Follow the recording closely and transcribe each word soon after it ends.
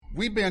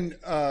We've been,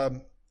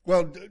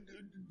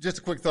 just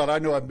a quick thought. I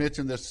know I've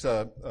mentioned this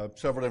several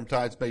different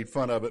times, made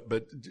fun of it,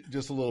 but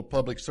just a little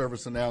public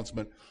service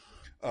announcement.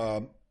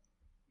 I've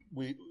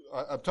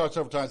talked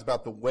several times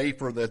about the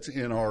wafer that's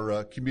in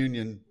our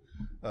communion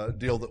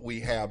deal that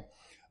we have.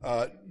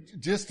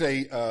 Just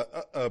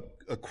a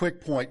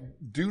quick point.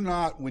 Do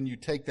not, when you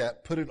take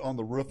that, put it on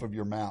the roof of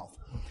your mouth.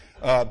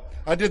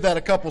 I did that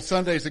a couple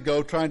Sundays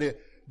ago, trying to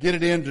get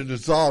it in to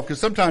dissolve, because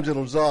sometimes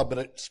it'll dissolve, but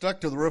it stuck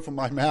to the roof of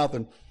my mouth,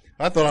 and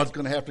I thought I was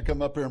going to have to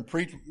come up here and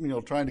preach,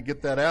 trying to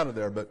get that out of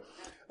there. But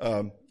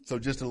so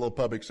just a little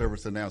public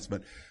service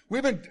announcement.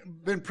 We've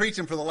been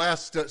preaching for the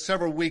last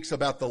several weeks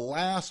about the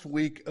last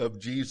week of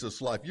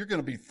Jesus' life. You're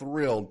going to be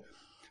thrilled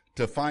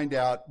to find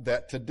out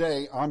that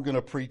today I'm going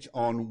to preach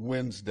on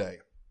Wednesday.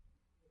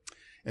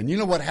 And you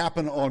know what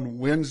happened on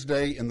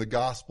Wednesday in the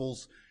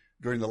Gospels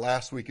during the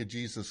last week of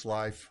Jesus'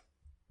 life?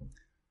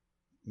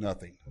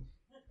 Nothing.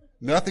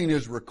 Nothing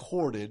is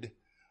recorded.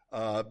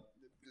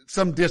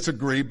 Some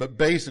disagree, but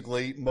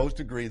basically most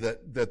agree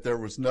that there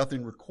was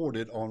nothing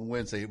recorded on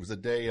Wednesday. It was a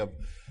day of,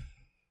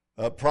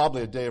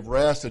 probably a day of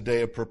rest, a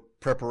day of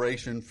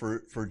preparation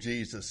for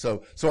Jesus.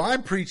 So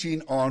I'm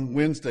preaching on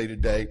Wednesday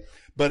today,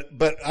 but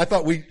I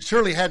thought we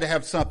surely had to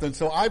have something.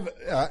 So I've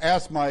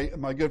asked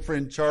my good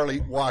friend Charlie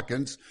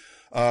Watkins.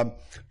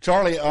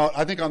 Charlie,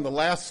 I think on the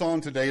last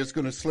song today is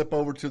going to slip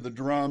over to the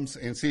drums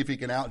and see if he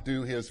can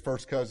outdo his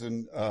first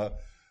cousin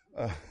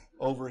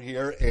over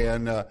here,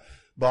 and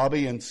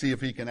Bobby, and see if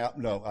he can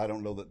no, I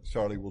don't know that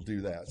Charlie will do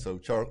that. So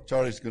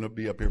Charlie's going to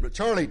be up here. But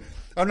Charlie,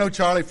 I've known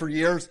Charlie for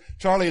years.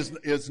 Charlie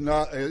is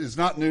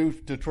not new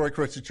to Troy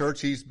Christian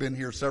Church. He's been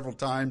here several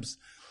times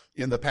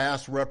in the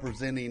past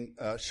representing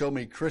Show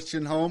Me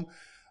Christian Home.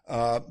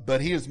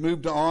 But he has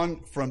moved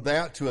on from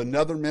that to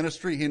another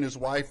ministry. He and his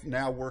wife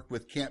now work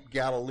with Camp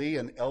Galilee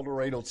in El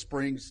Dorado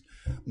Springs,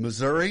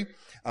 Missouri.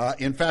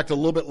 In fact, a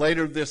little bit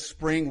later this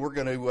spring, we're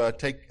going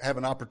to have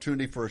an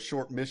opportunity for a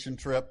short mission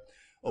trip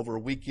over a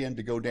weekend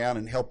to go down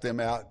and help them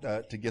out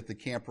to get the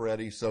camp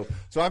ready. So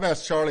I've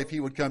asked Charlie if he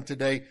would come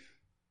today.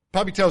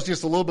 Probably tells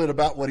just a little bit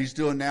about what he's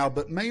doing now,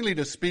 but mainly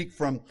to speak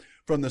from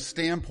the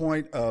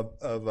standpoint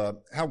of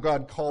how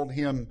God called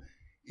him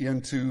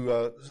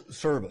into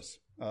service.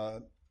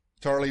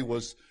 Charlie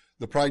was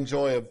the pride and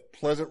joy of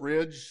Pleasant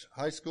Ridge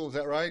High School, is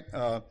that right?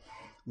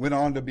 Went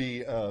on to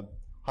be a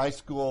high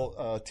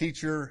school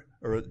teacher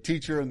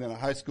and then a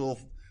high school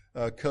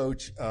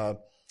coach,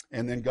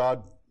 and then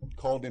God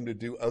called him to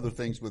do other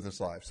things with his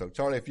life. So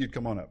Charlie, if you'd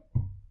come on up. I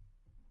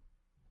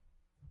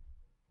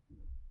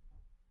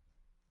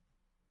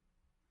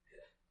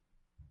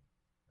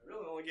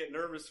really only get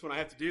nervous when I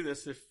have to do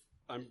this if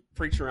I'm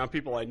preaching around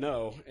people I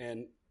know,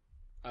 and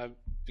I've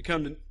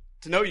become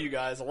to know you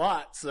guys a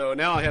lot, so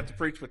now I have to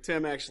preach with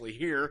Tim actually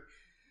here.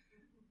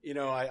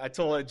 I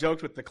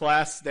joked with the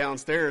class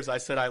downstairs. I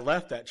said I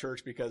left that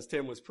church because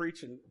Tim was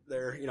preaching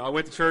there. I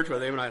went to church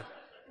with him,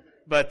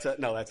 but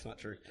no, that's not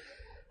true.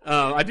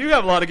 I do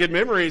have a lot of good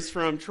memories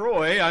from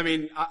Troy. I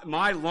mean,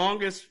 my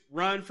longest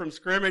run from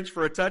scrimmage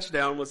for a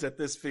touchdown was at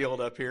this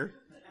field up here.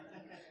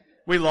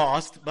 We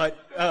lost, but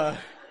I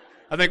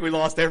think we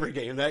lost every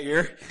game that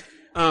year.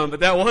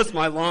 But that was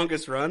my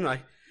longest run.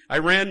 I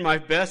ran my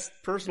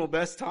personal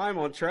best time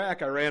on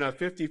track. I ran a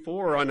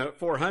 54 on a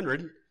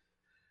 400,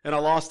 and I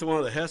lost to one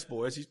of the Hess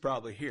boys. He's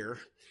probably here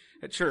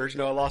at church.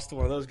 I lost to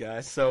one of those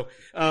guys. So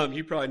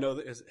you probably know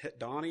that. Is it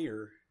Donnie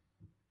or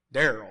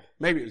Daryl?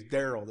 Maybe it was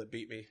Daryl that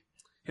beat me.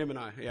 Him and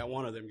I. Yeah,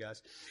 one of them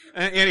guys.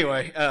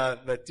 Anyway,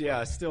 but yeah,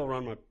 I still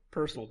run my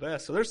personal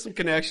best. So there's some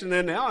connection.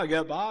 And now I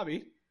got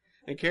Bobby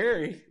and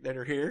Carrie that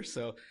are here.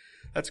 So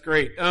that's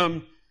great.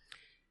 The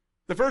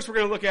verse we're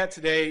going to look at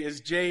today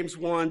is James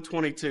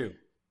 1:22.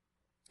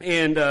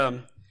 And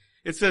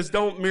it says,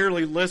 don't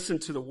merely listen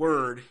to the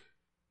word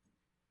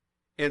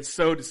and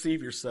so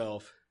deceive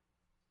yourself.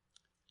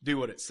 Do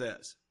what it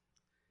says.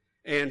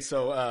 And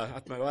so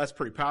that's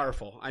pretty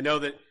powerful. I know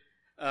that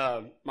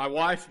my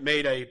wife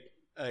made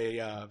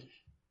a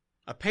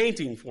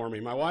painting for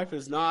me. My wife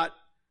is not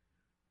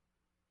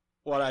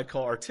what I'd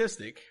call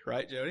artistic,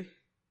 right, Jody?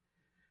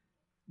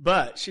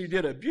 But she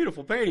did a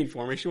beautiful painting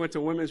for me. She went to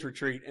a women's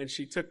retreat, and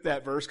she took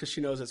that verse because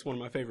she knows it's one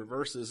of my favorite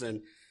verses,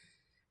 and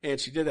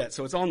she did that.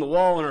 So it's on the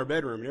wall in our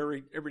bedroom,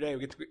 and every day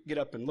we get to get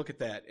up and look at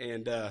that.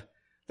 And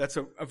that's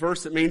a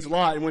verse that means a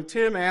lot. And when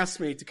Tim asked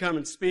me to come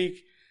and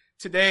speak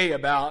today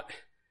about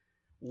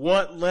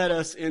what led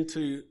us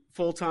into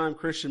full-time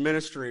Christian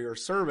ministry or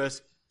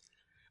service,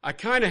 I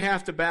kind of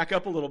have to back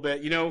up a little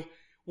bit.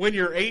 When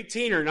you're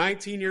 18 or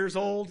 19 years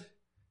old,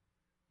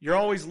 you're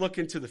always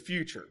looking to the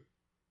future,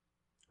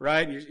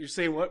 right? You're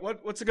saying,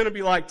 what's it going to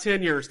be like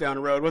 10 years down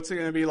the road? What's it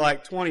going to be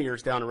like 20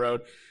 years down the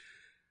road?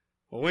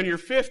 Well, when you're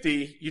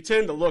 50, you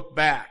tend to look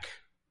back,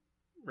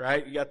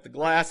 right? You got the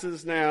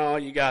glasses now,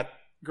 you got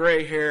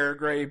gray hair,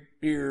 gray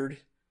beard,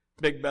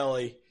 big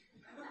belly.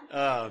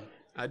 I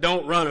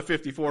don't run a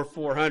 54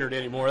 400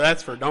 anymore,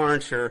 that's for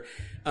darn sure.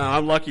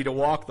 I'm lucky to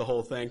walk the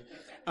whole thing.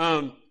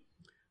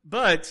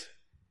 But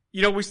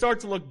we start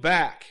to look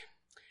back.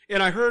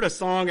 And I heard a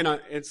song, and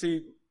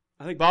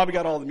I think Bobby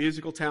got all the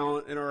musical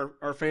talent in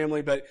our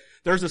family, but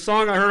there's a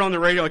song I heard on the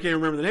radio. I can't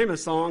remember the name of the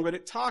song, but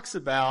it talks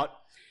about,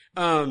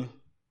 I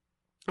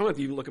don't have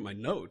to even look at my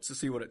notes to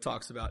see what it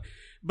talks about,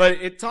 but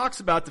it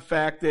talks about the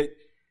fact that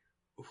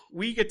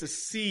we get to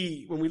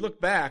see, when we look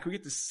back, we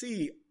get to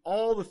see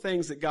all the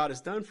things that God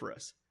has done for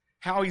us,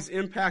 how he's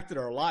impacted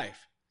our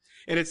life.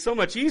 And it's so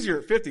much easier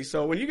at 50.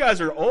 So when you guys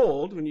are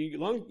old, when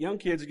you young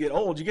kids get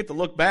old, you get to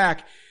look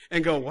back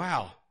and go,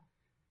 wow,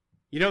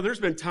 there's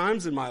been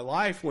times in my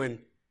life when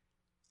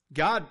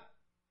God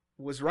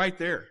was right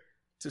there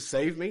to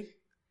save me.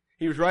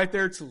 He was right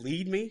there to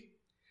lead me.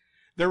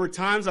 There were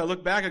times I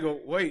look back and go,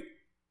 wait,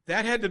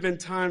 that had to have been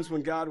times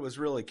when God was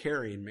really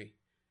carrying me.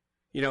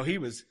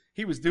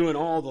 He was doing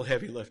all the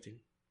heavy lifting.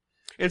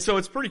 And so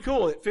it's pretty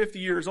cool at 50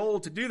 years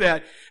old to do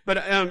that.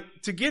 But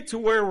to get to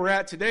where we're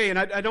at today, and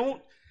I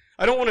don't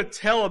want to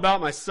tell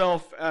about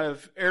myself out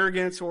of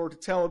arrogance or to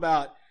tell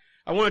about,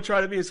 I want to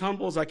try to be as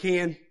humble as I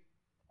can.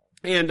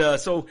 And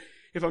so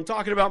if I'm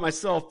talking about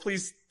myself,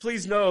 please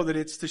know that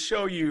it's to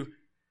show you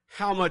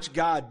how much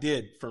God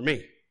did for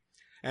me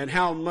and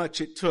how much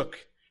it took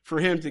for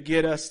him to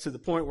get us to the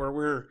point where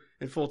we're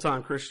in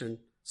full-time Christian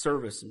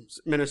service and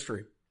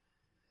ministry.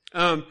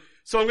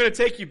 So I'm going to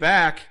take you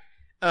back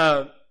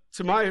to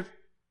my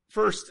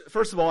first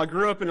of all, I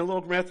grew up in a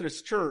little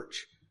Methodist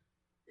church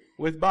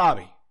with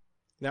Bobby.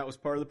 That was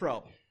part of the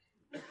problem.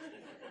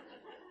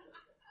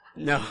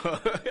 No.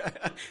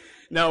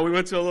 No, we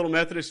went to a little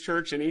Methodist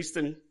church in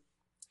Easton,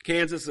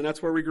 Kansas, and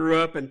that's where we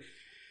grew up. And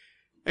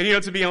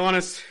to be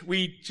honest,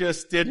 we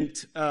just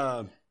didn't,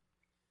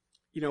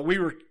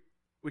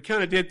 we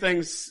kind of did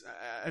things,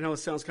 I know it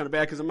sounds kind of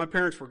bad because my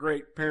parents were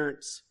great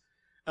parents,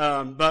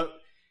 but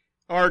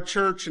our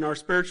church and our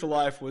spiritual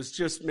life was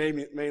just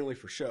mainly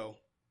for show.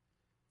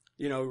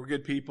 We're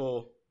good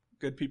people.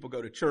 Good people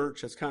go to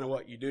church. That's kind of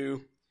what you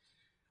do.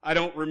 I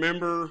don't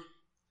remember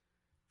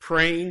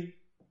praying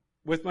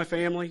with my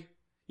family.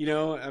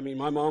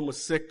 My mom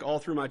was sick all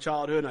through my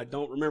childhood, and I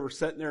don't remember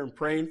sitting there and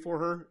praying for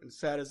her, as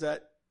sad as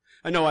that.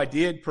 I know I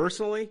did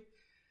personally,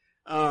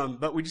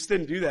 but we just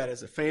didn't do that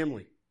as a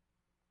family.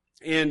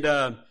 And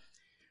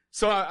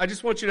so I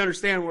just want you to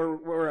understand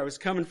where I was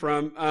coming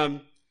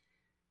from.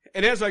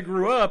 And as I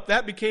grew up,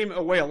 that became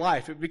a way of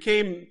life. It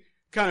became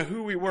kind of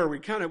who we were.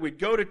 We'd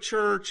go to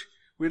church,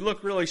 we'd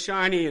look really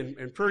shiny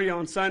and pretty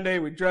on Sunday,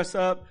 we'd dress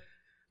up,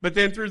 but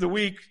then through the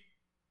week,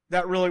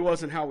 that really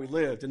wasn't how we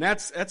lived. And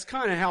that's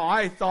kind of how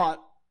I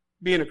thought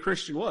being a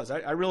Christian was.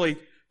 I really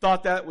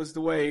thought that was the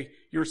way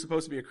you were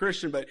supposed to be a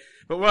Christian, but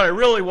what I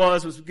really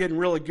was getting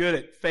really good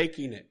at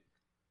faking it.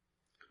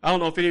 I don't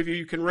know if any of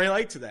you can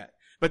relate to that,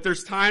 but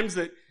there's times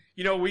that,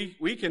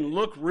 we can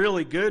look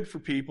really good for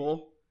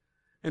people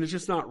and it's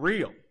just not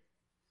real.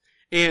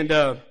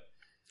 And,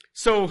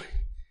 so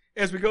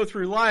as we go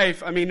through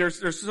life,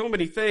 there's so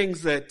many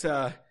things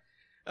that,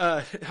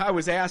 I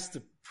was asked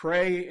to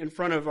pray in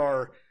front of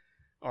our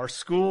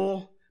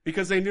school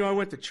because they knew I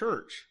went to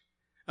church.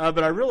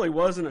 But I really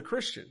wasn't a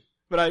Christian.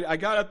 But I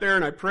got up there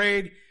and I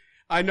prayed.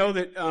 I know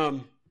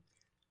that,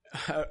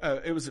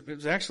 it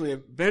was actually a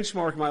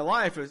benchmark in my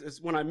life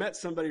is when I met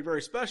somebody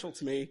very special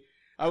to me.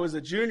 I was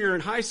a junior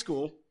in high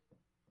school,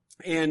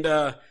 and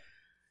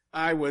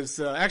I was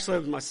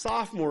my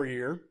sophomore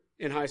year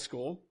in high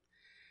school,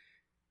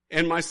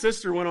 and my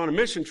sister went on a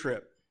mission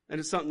trip, and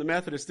it's something the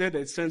Methodists did.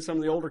 They'd send some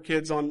of the older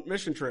kids on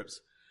mission trips.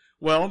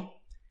 Well,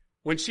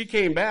 when she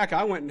came back,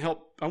 I went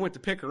to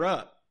pick her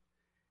up,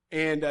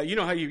 and you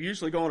know how you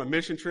usually go on a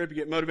mission trip, you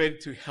get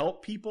motivated to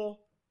help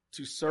people,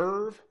 to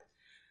serve.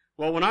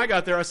 Well, when I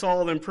got there, I saw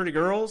all them pretty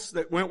girls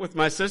that went with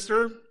my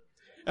sister,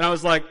 and I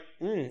was like,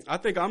 I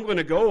think I'm going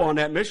to go on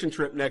that mission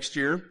trip next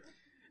year.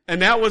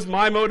 And that was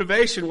my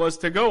motivation, was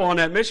to go on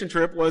that mission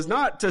trip, was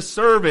not to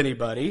serve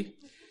anybody,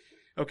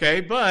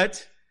 okay,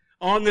 but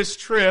on this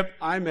trip,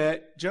 I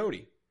met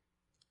Jody.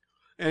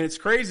 And it's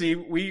crazy,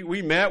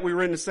 we met, we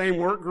were in the same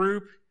work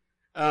group.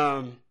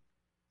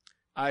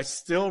 I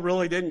still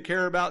really didn't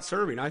care about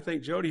serving. I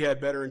think Jody had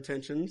better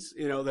intentions,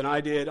 than I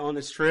did on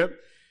this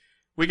trip.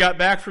 We got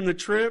back from the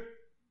trip.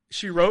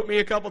 She wrote me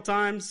a couple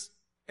times,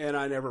 and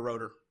I never wrote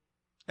her.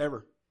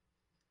 Ever.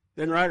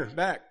 Didn't write her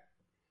back.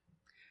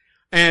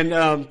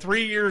 And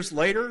 3 years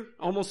later,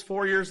 almost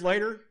 4 years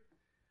later,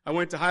 I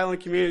went to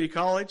Highland Community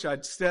College.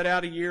 I'd stayed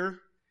out a year.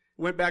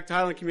 Went back to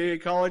Highland Community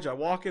College. I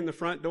walk in the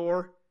front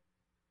door,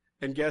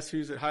 and guess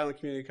who's at Highland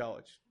Community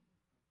College?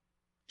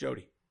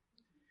 Jody.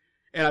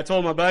 And I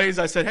told my buddies,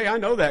 I said, hey, I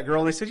know that girl.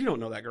 And they said, you don't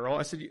know that girl.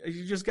 I said,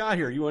 you just got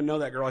here. You wouldn't know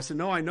that girl. I said,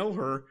 no, I know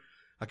her.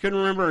 I couldn't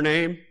remember her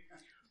name.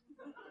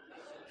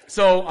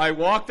 So I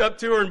walked up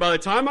to her, and by the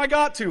time I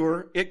got to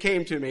her, it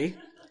came to me,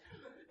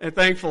 and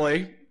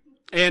thankfully.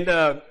 And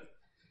I'd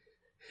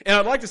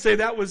like to say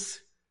that was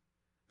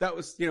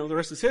the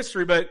rest is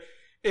history, but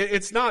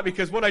it's not,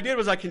 because what I did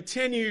was I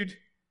continued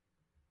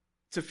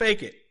to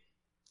fake it.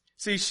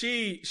 See,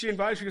 she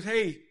invited, she goes,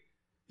 hey,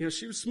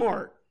 she was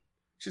smart.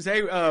 She said,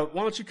 hey, why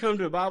don't you come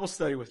to a Bible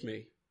study with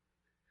me?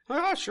 I'm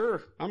like, oh,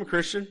 sure. I'm a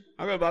Christian.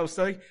 I'll go to Bible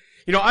study.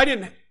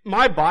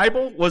 My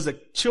Bible was a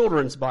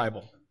children's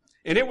Bible,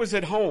 and it was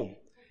at home.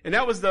 And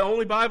that was the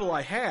only Bible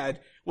I had,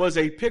 was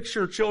a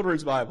picture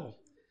children's Bible.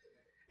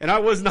 And I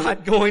was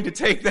not going to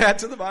take that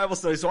to the Bible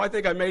study. So I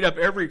think I made up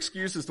every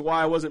excuse as to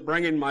why I wasn't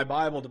bringing my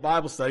Bible to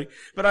Bible study.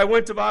 But I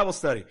went to Bible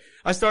study.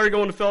 I started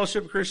going to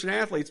Fellowship of Christian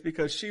Athletes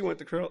because she went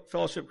to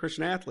Fellowship of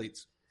Christian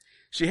Athletes.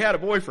 She had a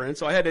boyfriend,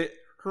 so I had to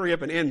hurry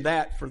up and end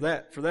that for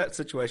that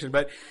situation.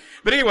 But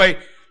anyway,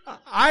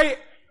 I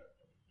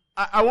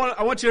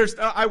want you to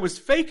understand, I was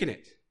faking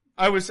it.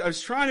 I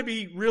was trying to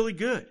be really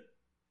good.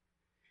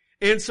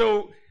 And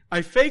so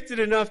I faked it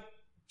enough,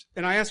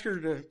 and I asked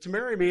her to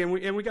marry me,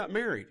 and we got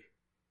married.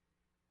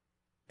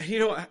 You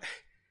know,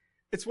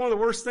 it's one of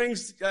the worst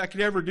things I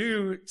could ever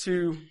do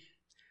to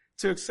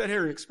sit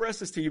here and express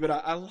this to you, but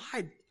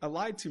I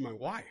lied to my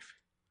wife.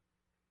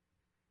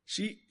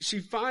 She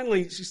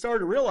finally started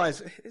to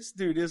realize this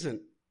dude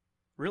isn't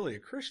really a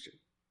Christian.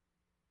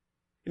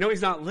 You know,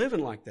 he's not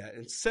living like that.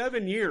 And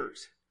 7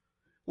 years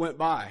went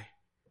by.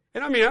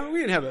 And I mean, we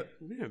didn't have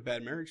a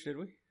bad marriage, did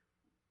we?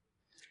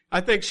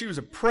 I think she was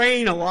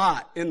praying a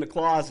lot in the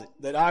closet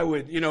that I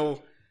would, you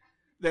know,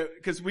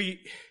 because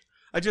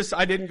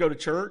I didn't go to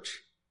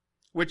church,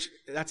 which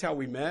that's how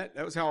we met.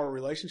 That was how our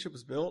relationship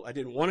was built. I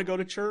didn't want to go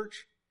to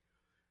church.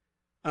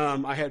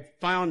 I had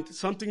found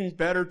something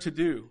better to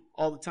do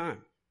all the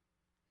time.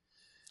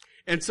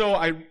 And so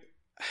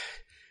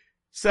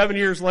 7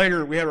 years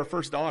later, we had our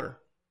first daughter.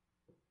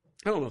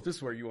 I don't know if this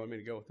is where you want me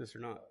to go with this or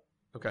not.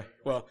 Okay.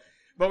 Well,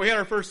 but we had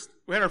our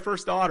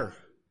first daughter.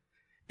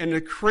 And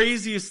the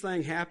craziest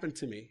thing happened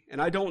to me. And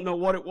I don't know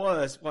what it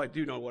was. Well, I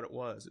do know what it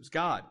was. It was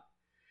God.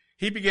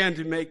 He began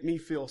to make me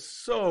feel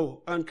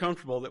so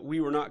uncomfortable that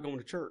we were not going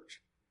to church.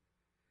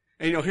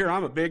 And you know, here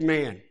I'm a big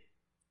man.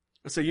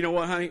 I said, you know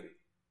what, honey?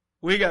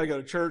 We got to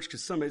go to church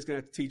because somebody's going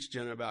to have to teach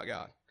Jenna about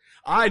God.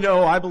 I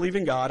know I believe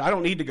in God. I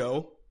don't need to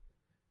go.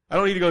 I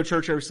don't need to go to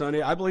church every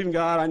Sunday. I believe in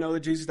God. I know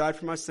that Jesus died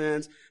for my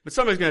sins. But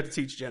somebody's going to have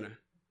to teach Jenna.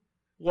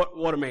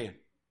 What a man.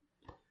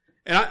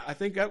 And I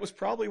think that was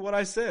probably what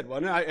I said.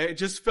 It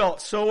just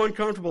felt so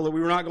uncomfortable that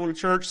we were not going to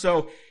church.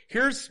 So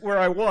here's where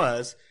I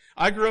was.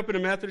 I grew up in a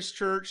Methodist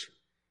church.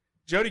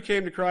 Jody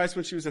came to Christ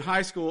when she was in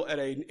high school at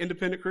an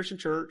independent Christian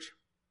church.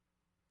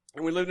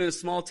 And we lived in a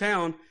small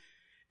town.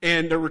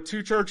 And there were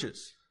two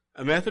churches,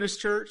 a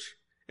Methodist church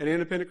and an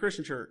independent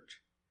Christian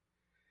church.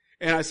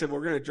 And I said,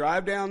 we're going to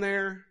drive down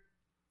there.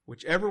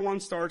 Whichever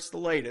one starts the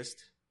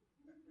latest,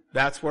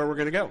 that's where we're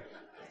going to go.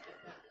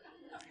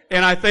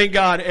 And I thank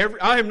God,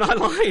 I am not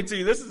lying to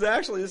you. This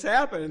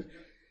happened.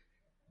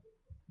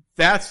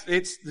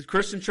 The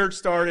Christian church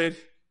started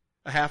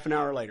a half an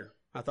hour later.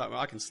 I thought, well,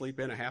 I can sleep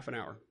in a half an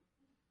hour.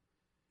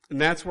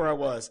 And that's where I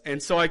was.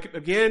 And so I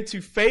began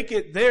to fake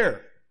it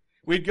there.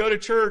 We'd go to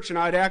church and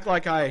I'd act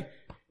like I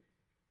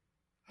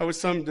was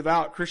some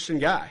devout Christian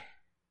guy.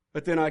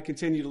 But then I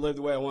continued to live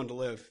the way I wanted to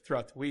live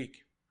throughout the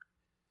week.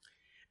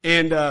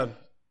 And the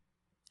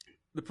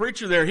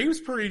preacher there, he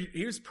was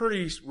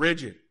pretty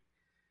rigid.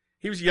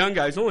 He was a young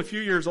guy. He's only a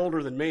few years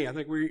older than me. I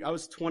think I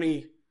was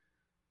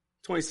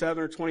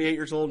 27 or 28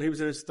 years old, and he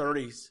was in his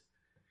 30s.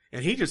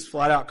 And he just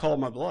flat out called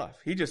my bluff.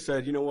 He just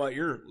said, you know what,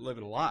 you're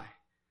living a lie. I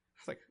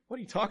was like, what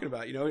are you talking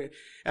about? You know,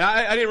 and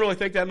I didn't really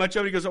think that much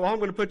of it. He goes, well, I'm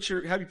going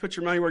to have you put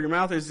your money where your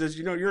mouth is. He says,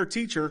 you know, you're a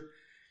teacher.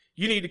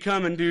 You need to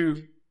come and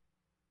do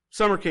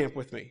summer camp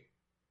with me.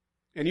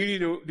 And you need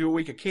to do a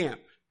week of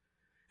camp.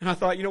 And I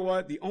thought, you know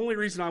what? The only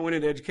reason I went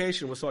into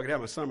education was so I could have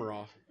my summer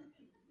off.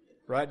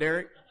 Right,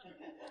 Derek?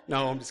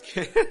 No, I'm just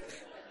kidding.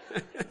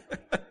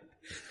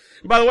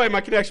 By the way, my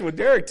connection with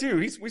Derek, too,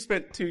 we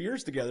spent 2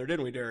 years together,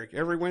 didn't we, Derek?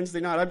 Every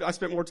Wednesday night. I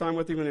spent more time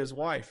with him than his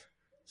wife.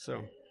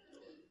 So,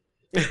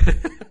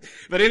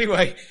 but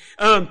anyway,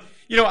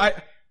 you know,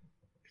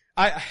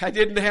 I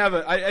didn't have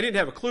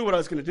a clue what I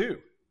was going to do.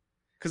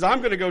 Because I'm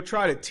going to go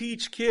try to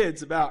teach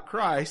kids about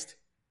Christ,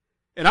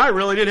 and I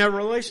really didn't have a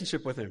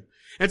relationship with him.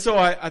 And so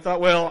I thought,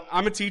 well,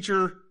 I'm a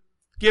teacher.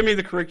 Give me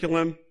the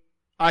curriculum.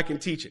 I can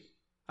teach it.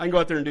 I can go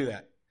out there and do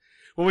that.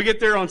 Well, we get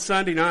there on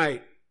Sunday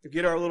night,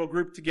 get our little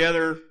group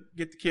together,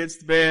 get the kids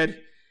to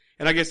bed,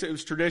 and I guess it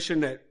was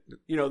tradition that,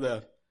 you know,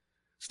 the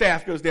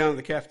staff goes down to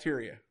the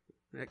cafeteria.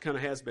 That kind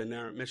of has been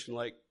now at Mission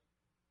Lake.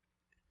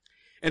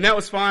 And that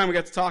was fine. We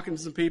got to talking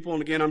to some people,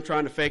 and again, I'm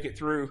trying to fake it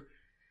through.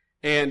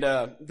 And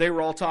they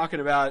were all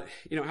talking about,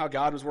 you know, how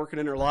God was working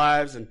in their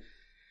lives, and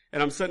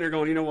I'm sitting there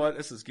going, you know what,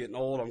 this is getting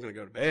old. I'm going to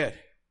go to bed.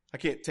 I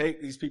can't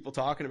take these people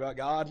talking about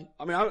God.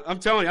 I mean, I'm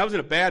telling you, I was in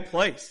a bad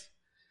place.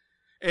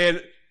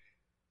 And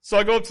so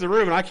I go up to the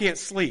room and I can't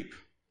sleep.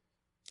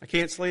 I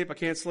can't sleep.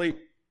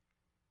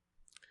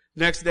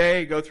 Next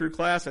day, go through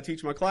class. I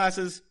teach my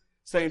classes.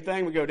 Same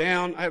thing. We go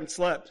down. I haven't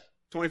slept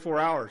 24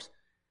 hours.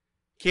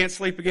 Can't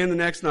sleep again the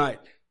next night.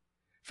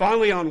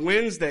 Finally, on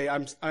Wednesday,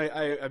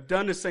 I've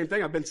done the same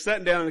thing. I've been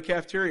sitting down in the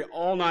cafeteria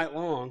all night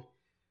long,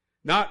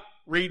 not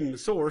reading the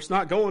source,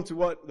 not going to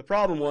what the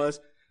problem was,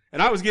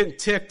 and I was getting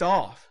ticked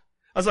off.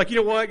 I was like, you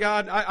know what,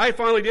 God? I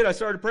finally did. I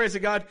started to pray. I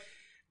said, God,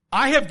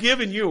 I have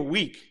given you a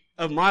week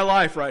of my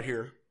life right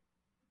here.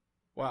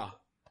 Wow.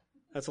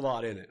 That's a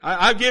lot, isn't it?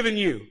 I've given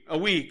you a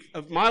week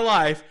of my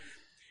life.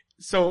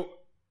 So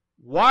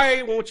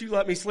Why won't you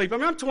let me sleep? I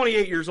mean, I'm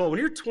 28 years old.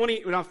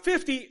 When I'm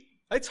 50,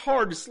 it's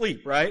hard to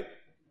sleep, right?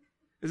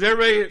 Does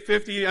everybody at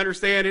 50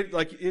 understand it?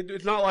 Like,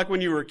 it's not like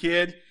when you were a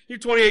kid. You're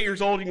 28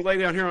 years old, you can lay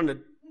down here on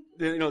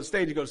the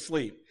stage and go to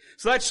sleep.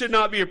 So that should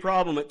not be a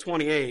problem at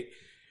 28.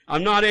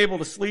 I'm not able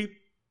to sleep.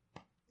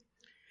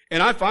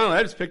 And I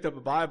just picked up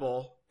a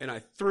Bible and I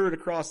threw it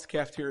across the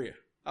cafeteria.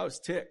 I was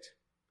ticked.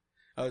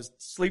 I was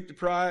sleep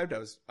deprived. I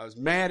was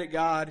mad at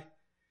God.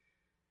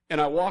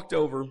 And I walked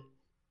over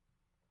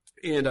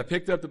and I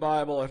picked up the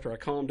Bible after I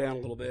calmed down a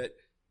little bit.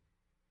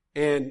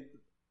 And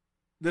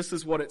this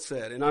is what it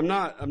said. And I'm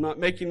not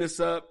making this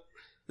up.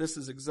 This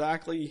is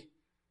exactly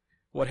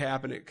what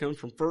happened. It comes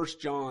from 1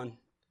 John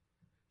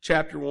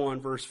chapter 1,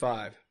 verse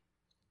 5.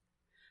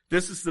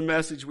 This is the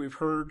message we've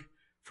heard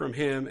from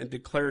him and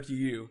declare to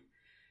you.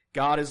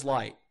 God is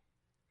light.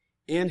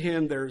 In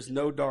him there is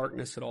no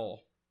darkness at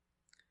all.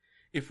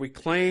 If we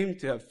claim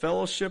to have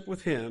fellowship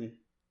with him,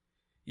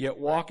 yet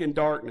walk in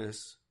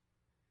darkness,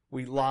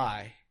 we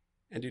lie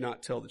and do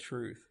not tell the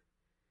truth.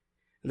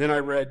 And then I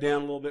read down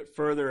a little bit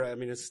further. I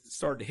mean, it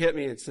started to hit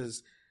me. It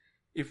says,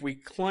 if we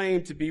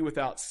claim to be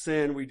without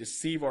sin, we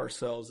deceive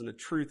ourselves and the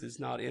truth is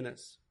not in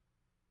us.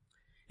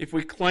 If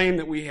we claim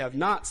that we have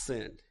not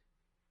sinned,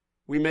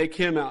 we make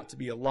him out to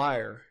be a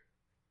liar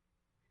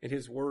and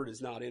his word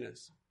is not in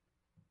us.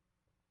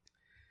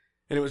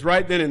 And it was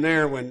right then and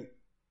there when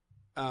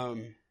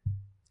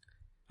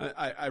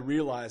I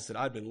realized that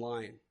I'd been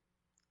lying.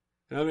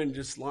 And I've been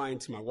just lying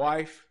to my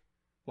wife,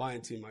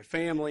 lying to my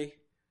family.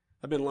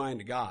 I've been lying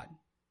to God.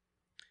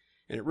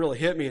 And it really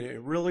hit me, and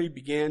it really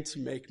began to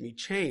make me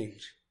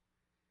change.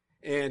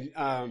 And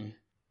I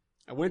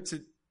went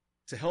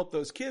to help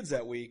those kids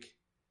that week.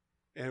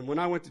 And when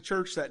I went to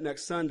church that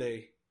next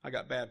Sunday, I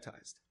got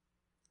baptized.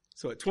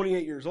 So at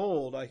 28 years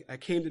old, I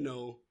came to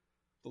know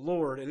the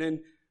Lord.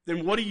 And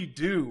then what do you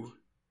do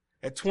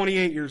at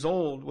 28 years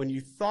old when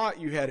you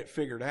thought you had it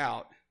figured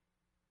out,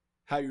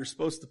 how you're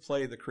supposed to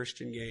play the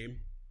Christian game,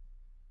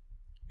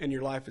 and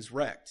your life is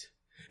wrecked?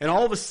 And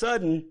all of a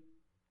sudden,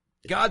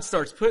 God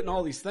starts putting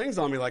all these things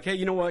on me like, hey,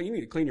 you know what? You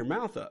need to clean your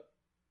mouth up.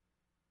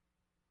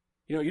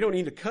 You know, you don't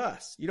need to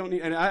cuss. You don't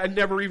need, and I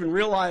never even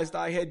realized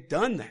I had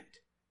done that.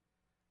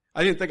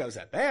 I didn't think I was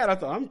that bad. I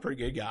thought I'm a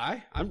pretty good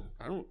guy. I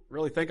don't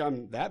really think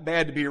I'm that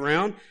bad to be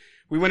around.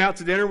 We went out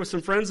to dinner with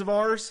some friends of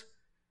ours,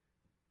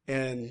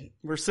 and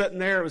we're sitting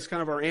there. It was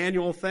kind of our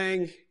annual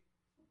thing.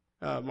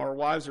 Our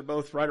wives are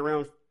both right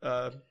around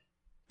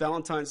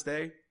Valentine's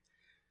Day.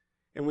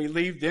 And we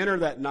leave dinner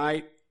that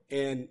night,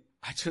 and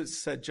I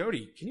just said,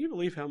 Jody, can you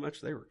believe how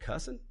much they were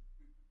cussing?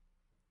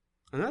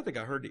 And I think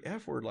I heard the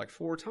F word like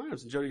 4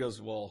 times. And Jody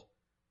goes, well,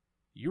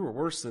 you were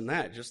worse than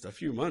that just a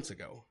few months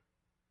ago.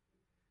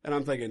 And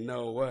I'm thinking,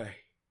 no way.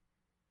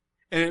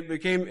 And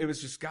it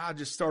was just, God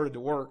just started to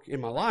work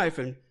in my life.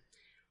 And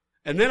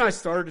then I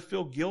started to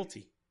feel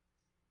guilty.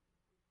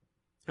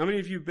 How many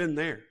of you have been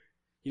there?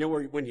 You know,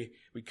 where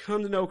we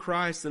come to know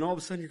Christ, and all of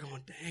a sudden you're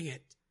going, dang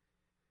it.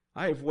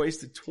 I have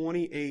wasted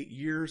 28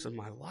 years of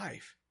my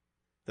life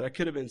that I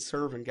could have been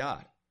serving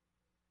God.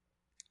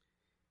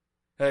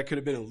 That I could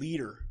have been a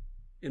leader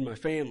in my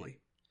family.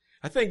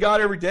 I thank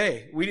God every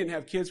day. We didn't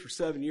have kids for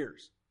 7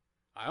 years.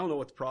 I don't know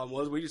what the problem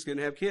was. We just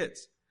didn't have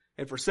kids.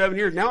 And for 7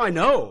 years, now I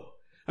know.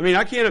 I mean,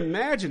 I can't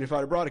imagine if I'd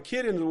have brought a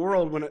kid into the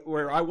world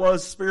where I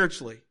was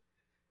spiritually.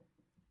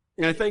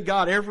 And I thank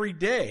God every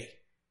day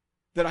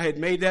that I had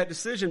made that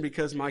decision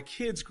because my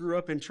kids grew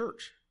up in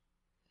church.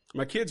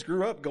 My kids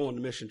grew up going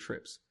to mission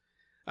trips,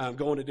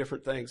 going to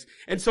different things.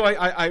 And so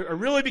I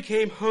really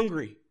became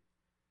hungry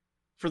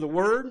for the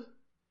Word.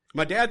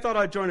 My dad thought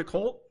I'd join a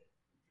cult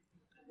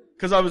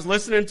because I was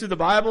listening to the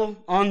Bible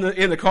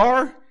in the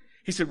car.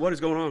 He said, what is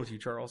going on with you,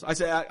 Charles? I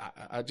said,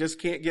 I just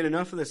can't get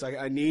enough of this.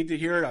 I need to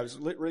hear it. I was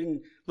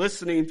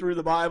listening through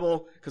the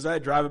Bible because I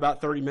drive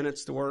about 30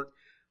 minutes to work,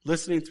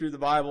 listening through the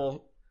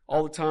Bible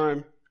all the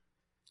time.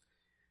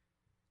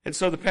 And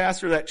so the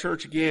pastor of that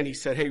church, again, he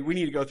said, hey, we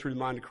need to go through the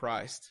mind of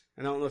Christ.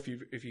 And I don't know if you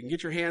can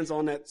get your hands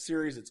on that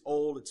series. It's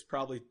old. It's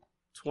probably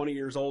 20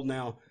 years old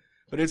now.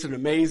 But it's an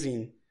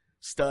amazing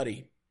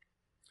study.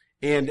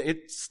 And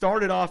it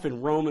started off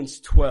in Romans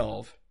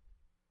 12.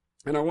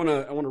 And I want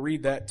to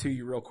read that to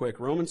you real quick.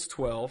 Romans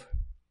 12.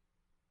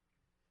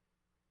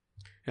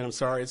 And I'm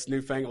sorry, it's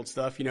newfangled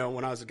stuff. You know,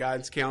 when I was a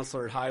guidance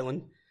counselor at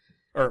Highland,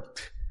 or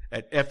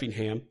at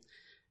Effingham,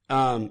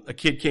 a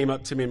kid came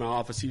up to me in my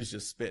office. He was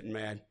just spitting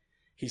mad.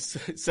 He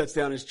sits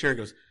down in his chair and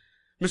goes,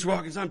 Mr.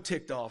 Watkins, I'm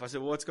ticked off. I said,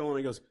 well, what's going on?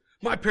 He goes,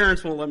 my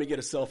parents won't let me get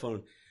a cell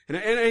phone.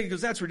 And he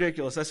goes, that's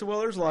ridiculous. I said, well,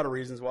 there's a lot of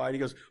reasons why. And he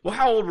goes, well,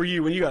 how old were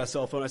you when you got a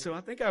cell phone? I said, well,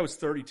 I think I was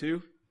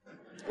 32.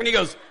 And he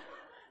goes,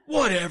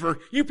 whatever.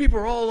 You people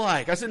are all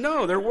alike. I said,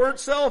 no, there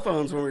weren't cell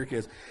phones when we were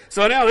kids.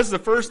 So now this is the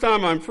first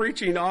time I'm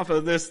preaching off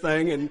of this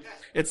thing, and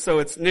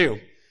it's new.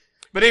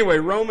 But anyway,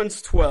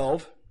 Romans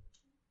 12.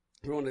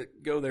 We want to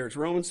go there. It's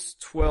Romans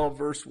 12,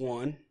 verse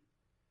 1.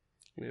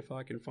 And if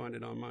I can find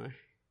it on my...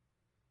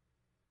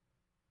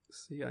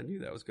 See, I knew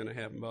that was going to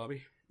happen,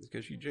 Bobby,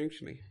 because you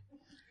jinxed me.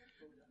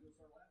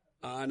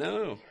 I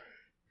know.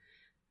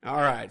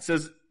 All right. It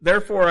says,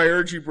 therefore I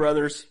urge you,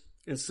 brothers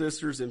and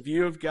sisters, in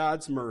view of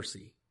God's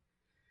mercy,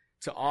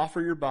 to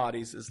offer your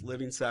bodies as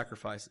living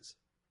sacrifices.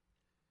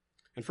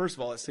 And first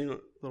of all, it seemed a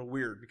little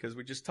weird because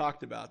we just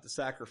talked about the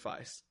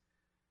sacrifice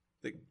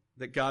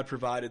that God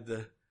provided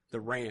the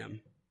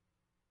ram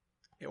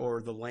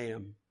or the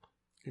lamb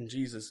in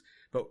Jesus.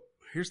 But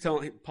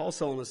Paul's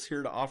telling us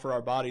here to offer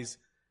our bodies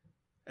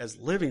as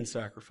living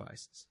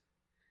sacrifices.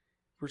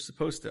 We're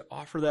supposed to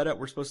offer that up.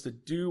 We're supposed to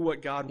do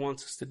what God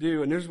wants us to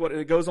do. And here's what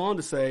it goes on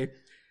to say,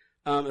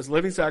 as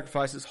living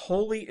sacrifices,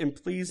 holy and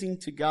pleasing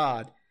to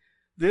God.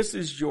 This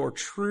is your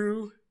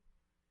true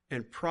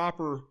and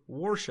proper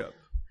worship.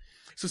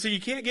 So see,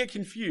 you can't get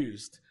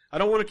confused. I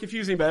don't want to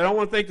confuse anybody. I don't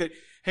want to think that,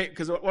 hey,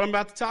 because what I'm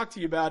about to talk to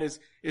you about is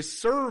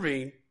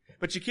serving,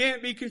 but you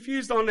can't be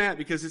confused on that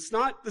because it's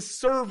not the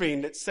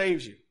serving that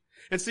saves you.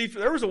 And see,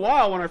 there was a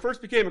while when I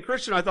first became a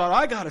Christian, I thought,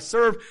 I gotta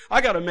serve,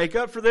 I gotta make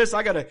up for this,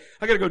 I gotta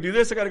go do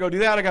this, I gotta go do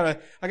that,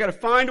 I gotta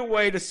find a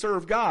way to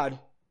serve God.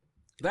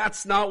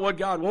 That's not what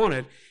God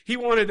wanted. He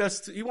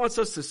wants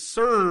us to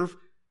serve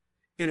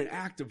in an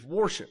act of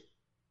worship.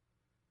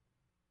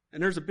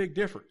 And there's a big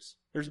difference.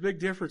 There's a big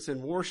difference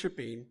in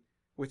worshiping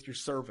with your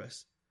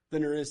service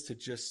than there is to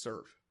just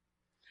serve.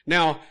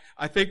 Now,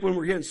 I think when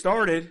we're getting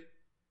started,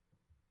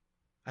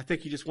 I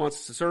think he just wants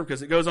us to serve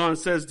because it goes on and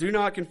says, do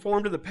not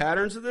conform to the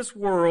patterns of this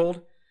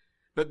world,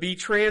 but be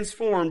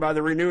transformed by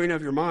the renewing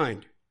of your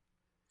mind.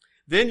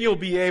 Then you'll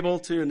be able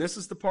to, and this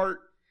is the part,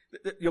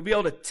 you'll be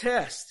able to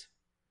test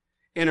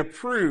and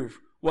approve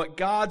what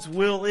God's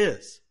will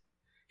is.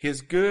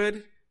 His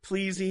good,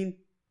 pleasing,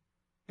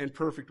 and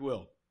perfect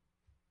will.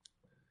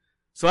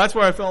 So that's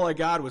where I felt like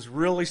God was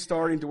really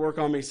starting to work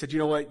on me. He said, you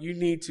know what? You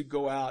need to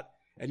go out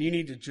and you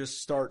need to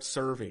just start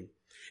serving.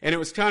 And it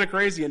was kind of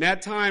crazy. In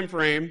that time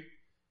frame,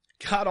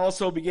 God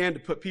also began to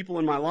put people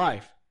in my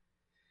life.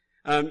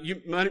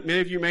 Many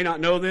of you may not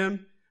know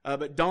them,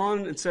 but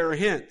Don and Sarah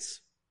Hintz.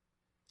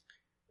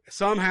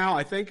 Somehow,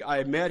 I think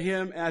I met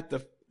him at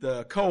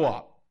the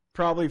co-op,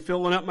 probably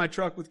filling up my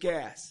truck with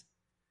gas.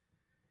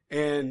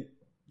 And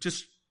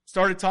just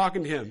started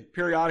talking to him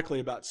periodically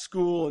about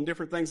school and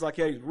different things like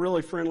that. He's a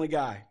really friendly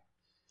guy.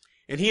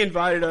 And he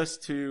invited us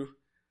to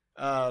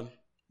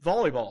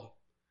volleyball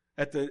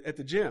at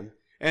the gym.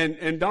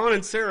 And Don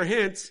and Sarah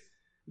Hintz,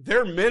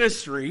 their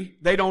ministry,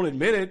 they don't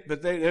admit it,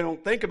 but they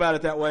don't think about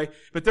it that way,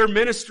 but their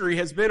ministry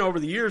has been over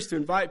the years to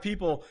invite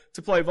people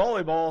to play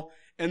volleyball,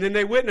 and then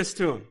they witness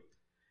to them.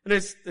 And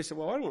they said,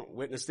 well, I don't want to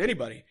witness to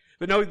anybody.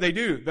 But no, they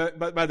do, but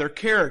by their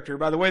character,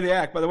 by the way they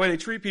act, by the way they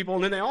treat people,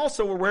 and then they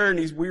also were wearing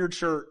these weird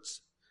shirts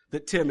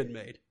that Tim had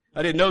made.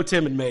 I didn't know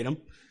Tim had made them.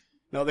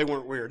 No, they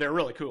weren't weird. They're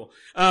really cool.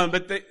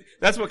 But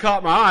that's what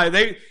caught my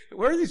eye.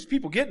 Where are these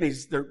people getting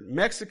these? They're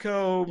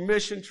Mexico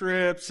mission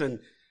trips, and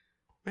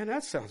man,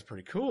 that sounds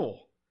pretty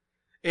cool.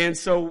 And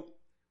so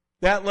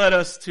that led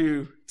us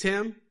to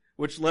Tim,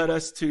 which led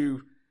us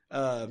to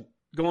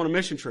go on a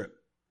mission trip.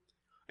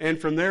 And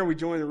from there, we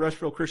joined the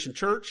Rushville Christian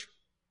Church.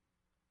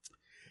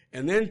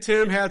 And then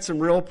Tim had some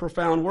real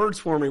profound words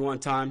for me one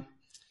time.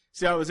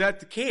 See, I was at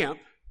the camp,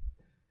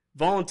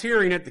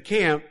 volunteering at the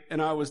camp,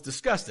 and I was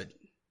disgusted.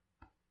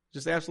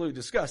 Just absolutely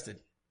disgusted.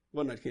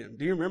 Wasn't I, Kim?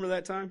 Do you remember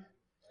that time?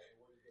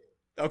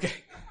 Okay.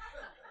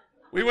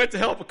 We went to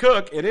help a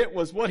cook, and it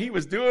was what he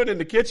was doing in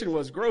the kitchen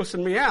was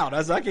grossing me out. I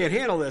was like, I can't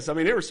handle this. I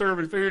mean, they were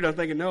serving food. I'm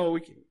thinking, no,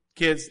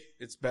 kids,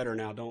 it's better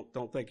now.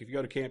 Don't think if you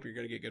go to camp, you're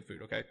going to get good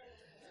food, okay?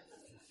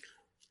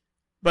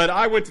 But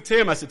I went to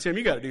Tim. I said, Tim,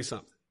 you got to do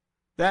something.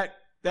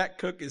 That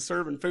cook is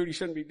serving food. He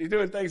shouldn't be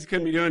doing things he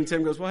couldn't be doing. And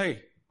Tim goes, well,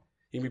 hey,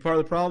 you can be part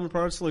of the problem and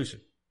part of the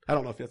solution. I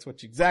don't know if that's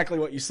exactly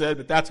what you said,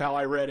 but that's how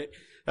I read it.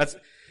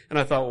 And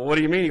I thought, well, what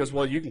do you mean? He goes,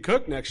 well, you can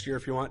cook next year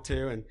if you want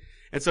to.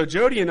 And so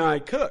Jody and I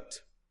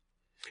cooked.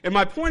 And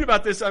my point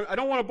about this, I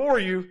don't want to bore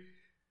you,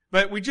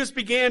 but we just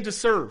began to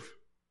serve.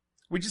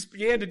 We just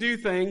began to do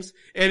things.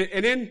 And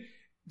then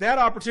that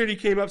opportunity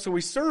came up, so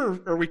we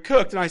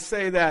cooked, and I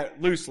say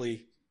that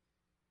loosely.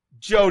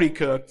 Jody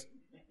cooked.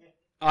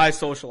 I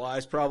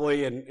socialized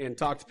probably and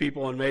talked to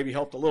people and maybe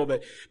helped a little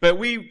bit. But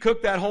we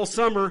cooked that whole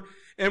summer.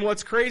 And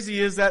what's crazy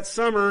is that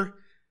summer,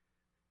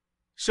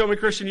 Show Me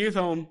Christian Youth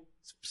Home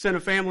sent a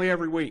family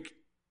every week.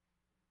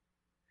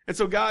 And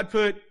so God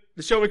put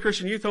the Show Me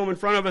Christian Youth Home in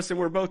front of us, and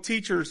we're both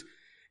teachers.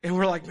 And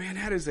we're like, man,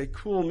 that is a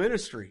cool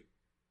ministry.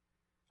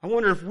 I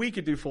wonder if we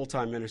could do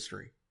full-time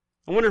ministry.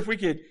 I wonder if we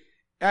could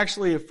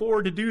actually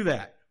afford to do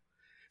that.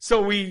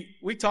 So we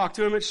talked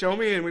to him at Show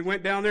Me, and we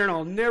went down there, and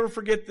I'll never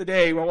forget the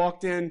day I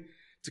walked in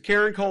to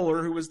Karen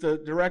Kohler, who was the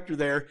director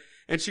there,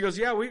 and she goes,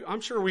 yeah,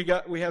 I'm sure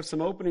we have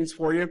some openings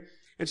for you.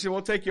 And she said,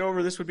 we'll take you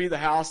over. This would be the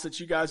house that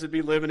you guys would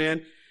be living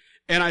in.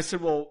 And I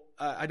said, well,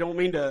 I don't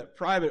mean to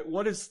private.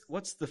 What's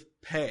the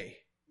pay?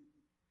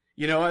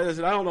 You know, I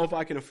said, I don't know if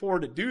I can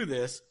afford to do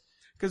this,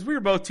 because we were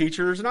both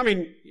teachers. And I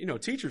mean, you know,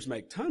 teachers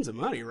make tons of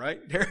money,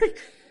 right, Derek?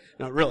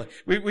 No, really.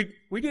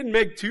 We didn't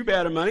make too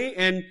bad of money.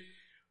 And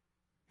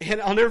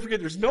I'll never forget,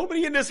 there's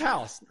nobody in this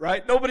house,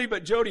 right? Nobody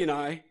but Jody and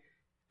I.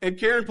 And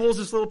Karen pulls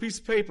this little piece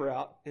of paper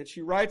out, and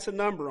she writes a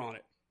number on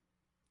it.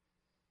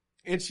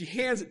 And she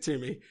hands it to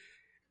me.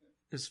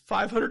 It's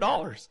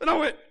 $500. And I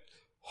went,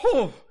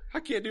 oh, I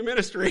can't do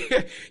ministry.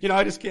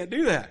 I just can't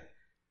do that.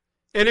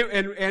 And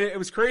it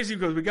was crazy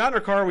because we got in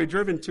our car, we'd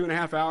driven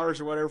 2.5 hours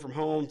or whatever from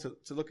home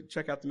to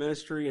check out the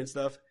ministry and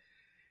stuff.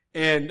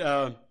 And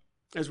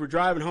as we're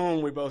driving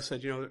home, we both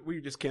said,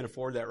 we just can't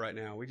afford that right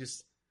now.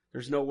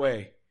 There's no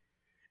way.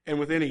 And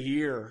within a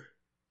year,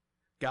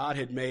 God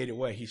had made a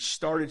way. He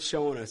started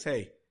showing us,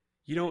 hey,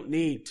 you don't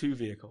need 2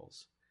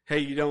 vehicles. Hey,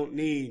 you don't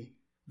need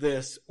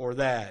this or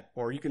that.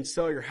 Or you can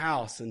sell your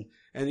house and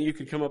you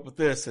can come up with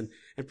this. And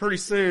pretty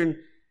soon,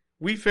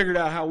 we figured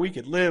out how we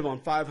could live on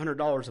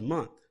 $500 a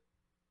month.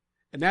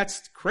 And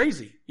that's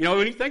crazy.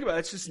 When you think about it,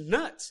 it's just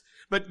nuts.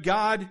 But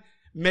God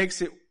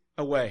makes it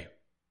a way.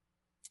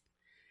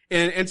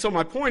 And so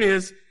my point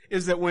is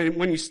that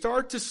when you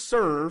start to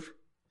serve,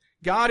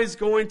 God is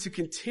going to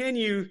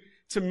continue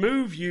to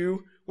move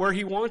you where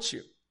He wants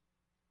you.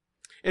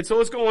 And so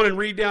let's go on and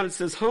read down. It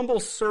says, humble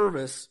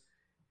service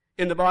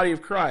in the body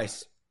of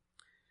Christ.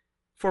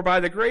 For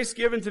by the grace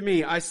given to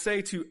me, I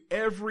say to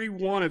every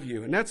one of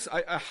you. And I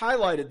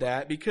highlighted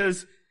that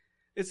because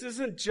this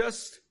isn't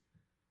just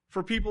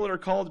for people that are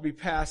called to be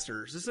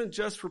pastors. This isn't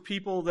just for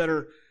people that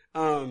are,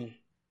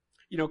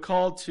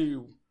 called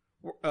to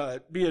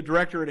be a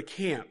director at a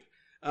camp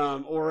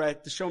or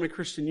at the Show Me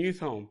Christian Youth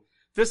Home.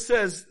 This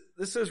says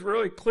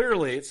really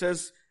clearly, it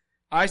says,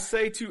 I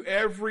say to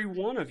every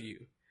one of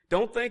you,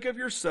 don't think of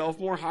yourself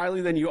more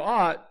highly than you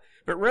ought,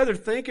 but rather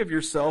think of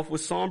yourself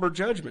with somber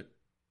judgment,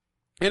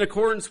 in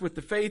accordance with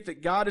the faith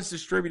that God has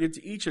distributed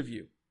to each of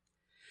you.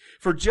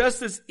 For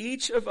just as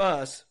each of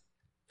us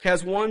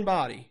has one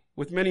body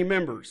with many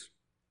members,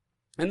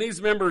 and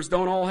these members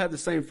don't all have the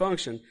same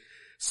function,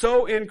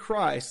 so in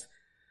Christ,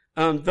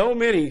 though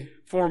many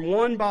form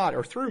one body,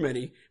 or through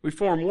many, we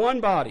form one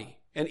body,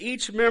 and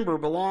each member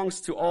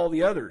belongs to all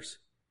the others.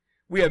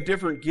 We have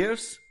different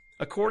gifts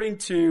according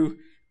to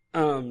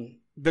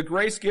the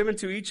grace given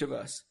to each of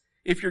us.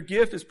 If your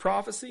gift is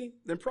prophecy,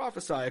 then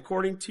prophesy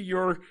according to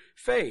your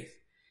faith.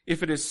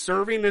 If it is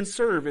serving, then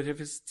serve. If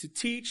it is to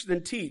teach,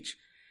 then teach.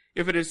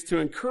 If it is to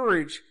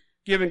encourage,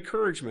 give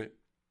encouragement.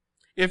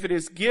 If it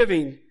is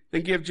giving,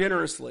 then give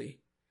generously.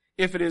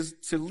 If it is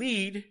to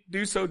lead,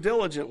 do so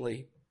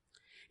diligently.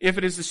 If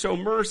it is to show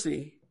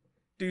mercy,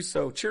 do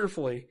so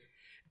cheerfully.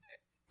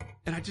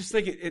 And I just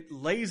think it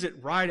lays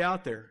it right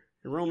out there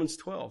in Romans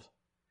 12.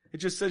 It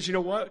just says, you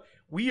know what?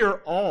 We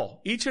are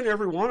all, each and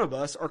every one of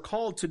us are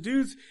called to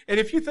do. And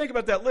if you think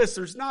about that list,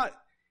 is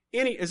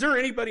there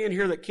anybody in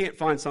here that can't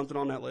find something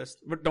on that list?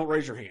 But don't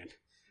raise your hand.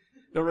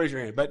 Don't raise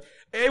your hand. But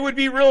it would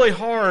be really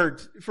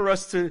hard for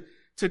us to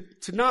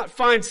not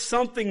find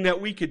something that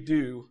we could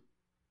do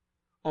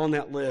on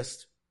that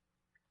list.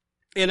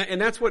 And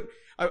that's what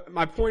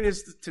my point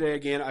is today.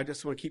 Again, I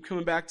just want to keep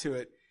coming back to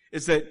it,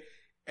 is that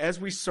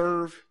as we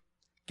serve,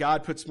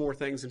 God puts more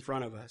things in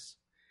front of us.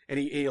 And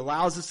he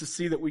allows us to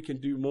see that we can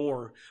do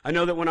more. I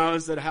know that when I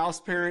was a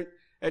house parent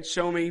at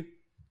Show Me,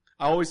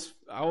 I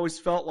always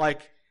felt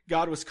like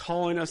God was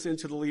calling us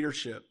into the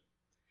leadership.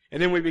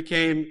 And then we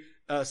became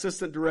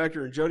assistant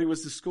director, and Jody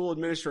was the school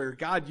administrator.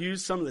 God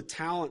used some of the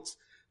talents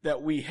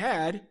that we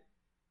had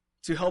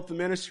to help the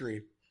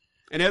ministry.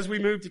 And as we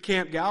moved to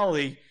Camp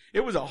Galilee,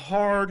 it was a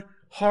hard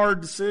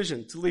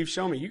decision to leave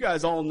Show Me. You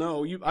guys all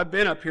know, I've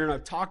been up here and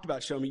I've talked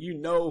about Show Me. You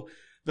know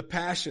the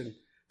passion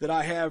that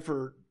I have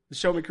for the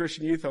Show Me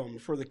Christian Youth Home,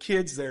 for the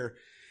kids there.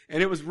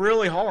 And it was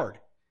really hard.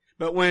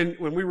 But when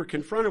we were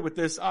confronted with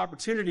this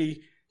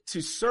opportunity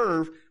to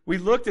serve, we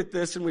looked at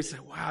this and we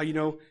said,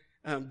 wow,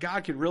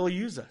 God could really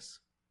use us.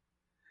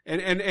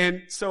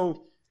 And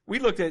so we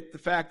looked at the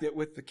fact that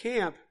with the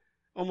camp,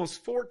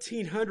 almost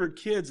 1,400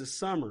 kids a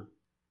summer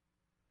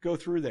go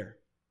through there.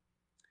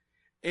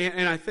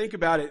 And I think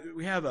about it,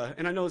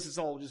 and I know this is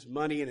all just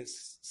money and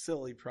it's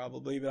silly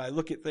probably, but I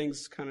look at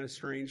things kind of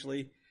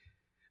strangely.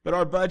 But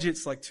our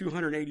budget's like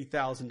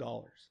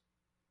 $280,000.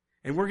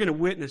 And we're going to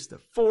witness to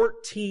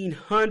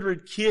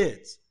 1,400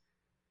 kids.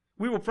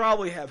 We will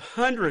probably have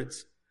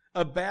hundreds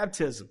of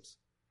baptisms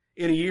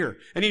in a year.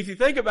 And if you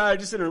think about it,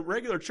 just in a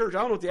regular church, I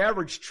don't know what the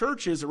average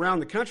church is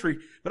around the country,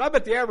 but I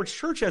bet the average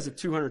church has a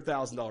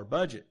 $200,000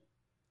 budget.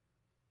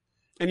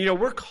 And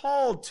we're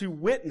called to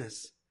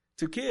witness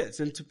to kids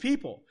and to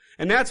people.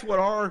 And that's what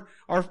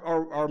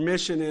our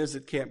mission is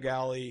at Camp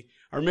Galilee.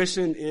 Our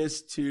mission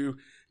is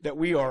that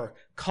we are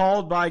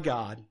called by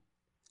God,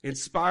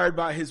 inspired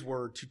by His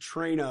Word to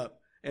train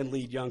up and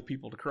lead young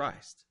people to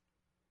Christ.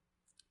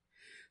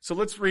 So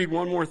let's read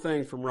one more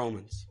thing from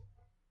Romans.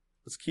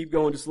 Let's keep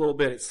going just a little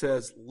bit. It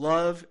says,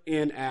 love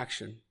in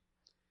action.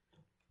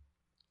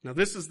 Now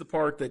this is the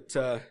part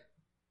that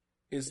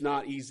is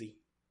not easy.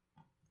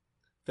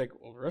 Think,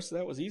 well, the rest of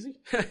that was easy?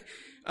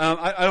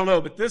 I don't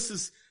know, but this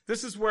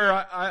is where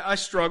I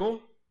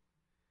struggle,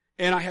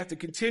 and I have to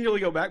continually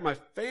go back. My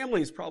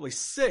family is probably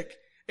sick.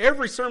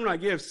 Every sermon I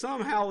give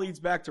somehow leads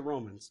back to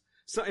Romans,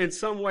 so in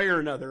some way or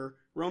another,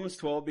 Romans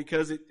 12,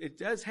 because it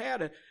has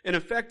had an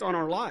effect on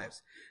our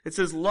lives. It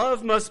says,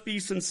 love must be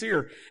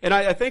sincere. And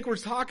I think we're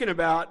talking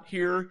about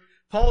here,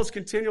 Paul is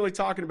continually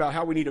talking about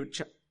how we need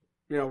to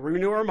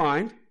renew our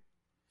mind.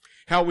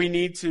 how we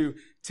need to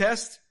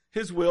test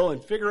his will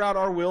and figure out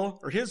our will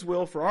or his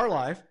will for our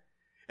life.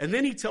 And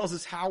then he tells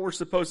us how we're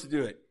supposed to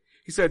do it.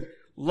 He said,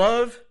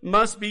 love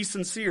must be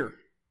sincere.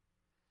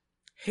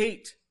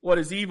 Hate what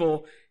is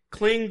evil.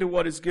 Cling to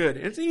what is good.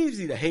 And it's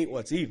easy to hate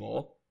what's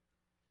evil.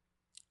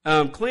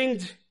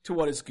 Cling to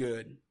what is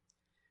good.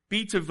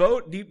 Be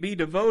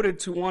devoted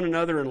to one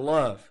another in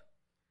love.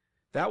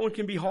 That one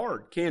can be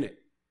hard, can't it?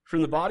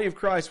 From the body of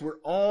Christ, we're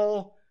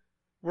all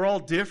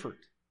different.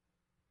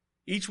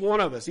 Each one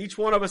of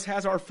us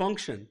has our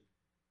function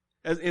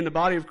as in the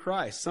body of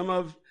Christ.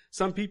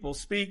 Some people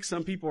speak,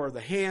 some people are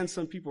the hands,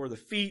 some people are the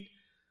feet,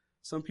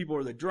 some people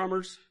are the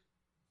drummers.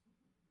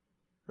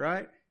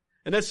 Right?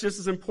 And that's just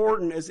as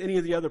important as any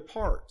of the other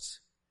parts.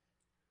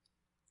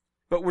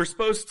 But we're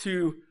supposed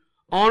to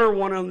honor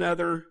one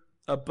another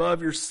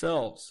above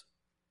yourselves.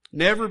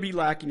 Never be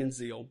lacking in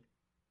zeal,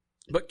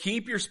 but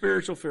keep your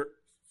spiritual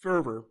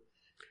fervor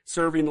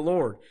serving the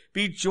Lord.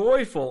 Be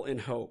joyful in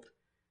hope,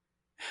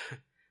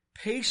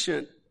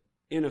 patient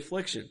in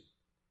affliction.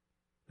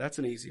 That's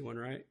an easy one,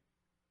 right?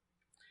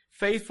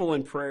 Faithful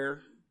in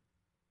prayer.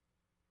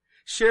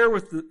 Share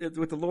with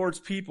the Lord's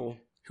people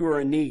who are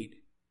in need.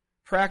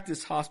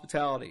 Practice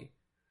hospitality.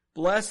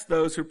 Bless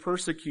those who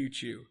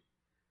persecute you.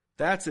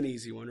 That's an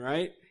easy one,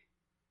 right?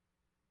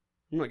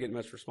 I'm not getting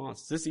much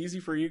response. Is this easy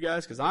for you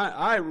guys? Because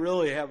I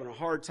really having a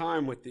hard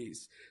time with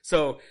these.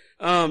 So,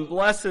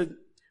 bless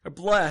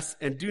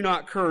and do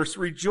not curse.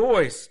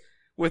 Rejoice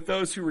with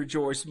those who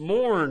rejoice.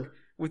 Mourn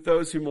with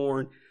those who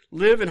mourn.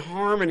 Live in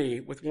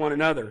harmony with one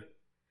another.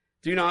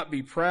 Do not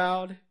be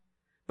proud,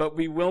 but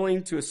be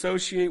willing to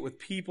associate with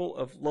people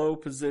of low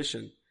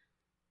position.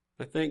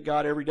 I thank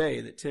God every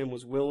day that Tim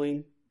was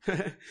willing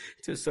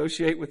to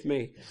associate with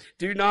me.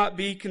 Do not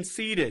be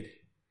conceited.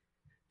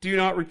 Do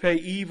not repay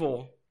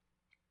evil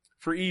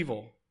for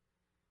evil.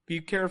 Be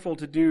careful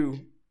to do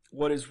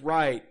what is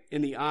right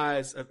in the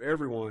eyes of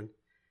everyone.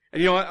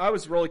 And I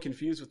was really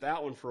confused with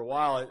that one for a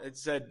while. It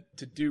said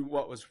to do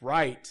what was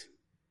right.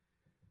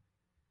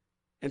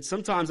 And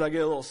sometimes I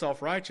get a little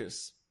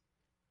self-righteous.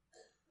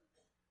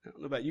 I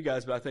don't know about you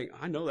guys, but I think,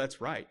 I know that's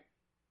right.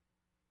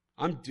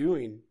 I'm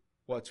doing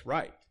what's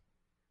right.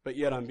 But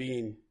yet I'm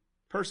being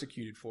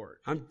persecuted for it.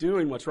 I'm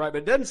doing what's right. But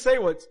it doesn't say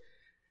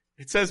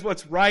it says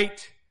what's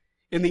right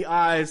in the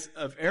eyes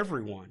of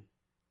everyone.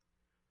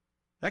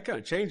 That kind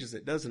of changes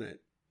it, doesn't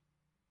it?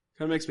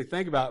 Kind of makes me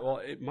think about, well,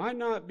 it might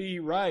not be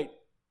right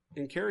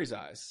in Carrie's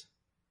eyes.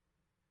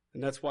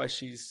 And that's why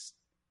she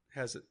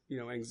has,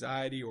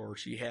 anxiety, or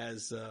she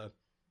has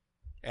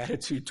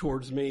attitude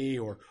towards me,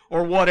 or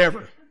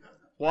whatever.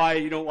 Why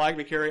you don't like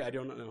me, Carrie? I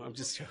don't know. I'm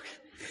just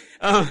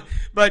joking.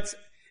 But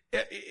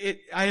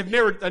I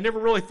never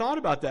really thought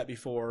about that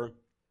before.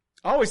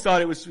 I always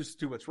thought it was just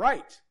do what's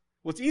right.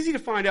 Well, it's easy to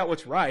find out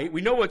what's right.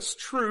 We know what's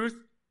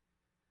truth,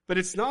 but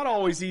it's not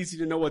always easy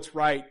to know what's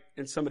right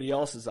in somebody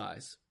else's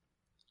eyes.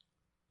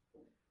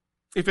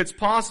 If it's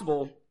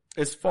possible,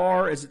 as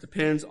far as it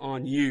depends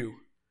on you.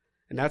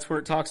 And that's where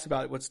it talks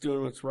about what's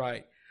doing what's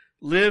right.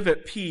 Live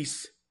at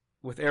peace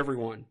with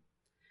everyone.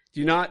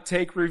 Do not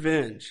take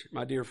revenge,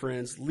 my dear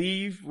friends.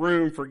 Leave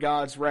room for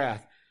God's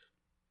wrath.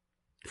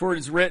 For it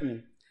is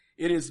written,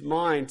 it is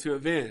mine to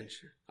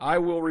avenge. I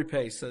will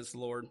repay, says the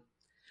Lord.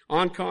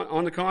 On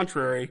the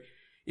contrary,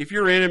 if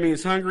your enemy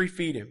is hungry,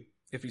 feed him.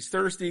 If he's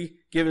thirsty,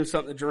 give him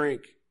something to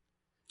drink.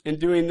 In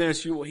doing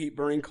this, you will heap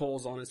burning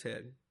coals on his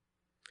head.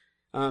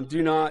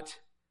 Do not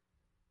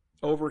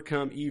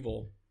overcome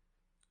evil,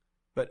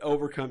 but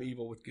overcome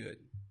evil with good.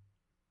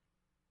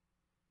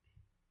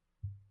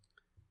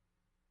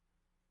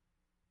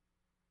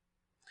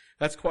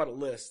 That's quite a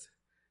list.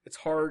 It's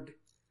hard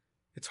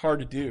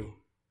to do.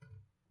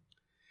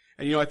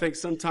 And I think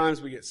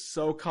sometimes we get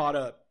so caught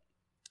up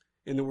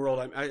in the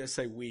world. I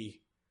say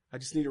we. I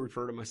just need to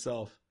refer to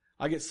myself.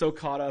 I get so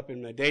caught up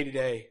in my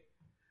day-to-day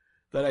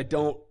that I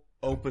don't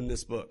open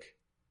this book.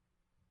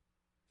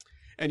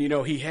 And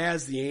he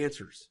has the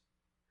answers.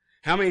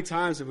 How many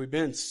times have we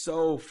been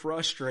so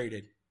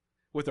frustrated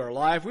with our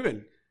life?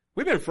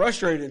 We've been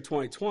frustrated in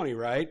 2020,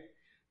 right?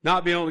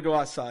 Not being able to go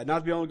outside,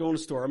 not being able to go in the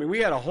store. I mean, we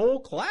had a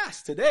whole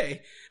class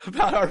today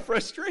about our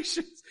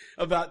frustrations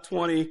about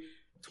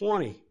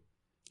 2020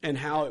 and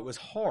how it was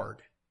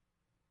hard.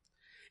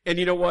 And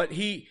you know what?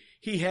 He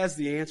has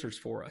the answers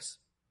for us.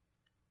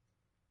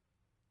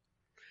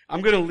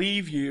 I'm going to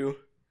leave you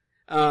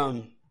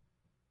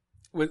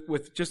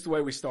with just the way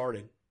we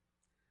started.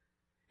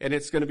 And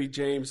it's going to be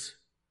James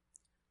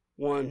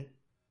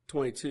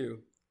 1:22.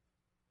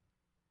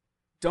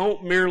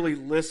 Don't merely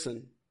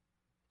listen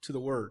to the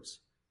words.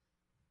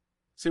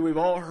 See, we've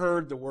all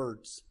heard the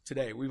words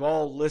today. We've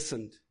all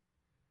listened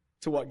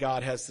to what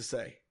God has to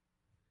say.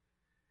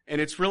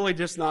 And it's really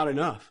just not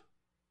enough.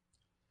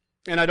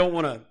 And I don't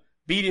want to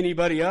beat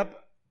anybody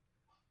up.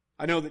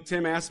 I know that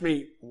Tim asked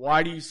me,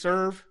 why do you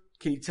serve?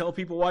 Can you tell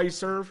people why you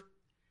serve?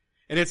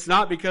 And it's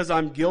not because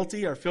I'm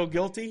guilty or feel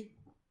guilty.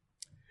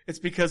 It's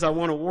because I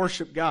want to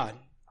worship God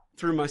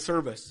through my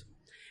service.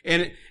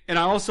 And I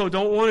also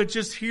don't want to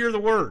just hear the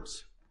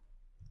words.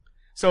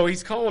 So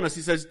he's calling us.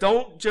 He says,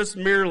 don't just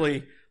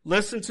merely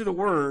listen to the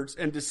words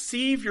and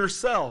deceive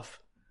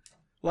yourself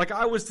like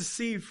I was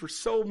deceived for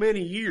so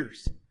many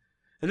years.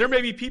 And there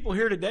may be people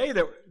here today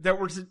that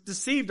were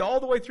deceived all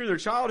the way through their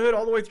childhood,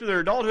 all the way through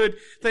their adulthood,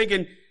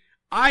 thinking,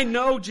 I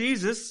know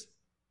Jesus,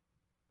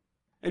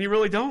 and you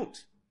really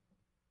don't.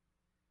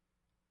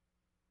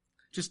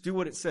 Just do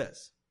what it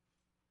says.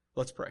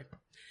 Let's pray.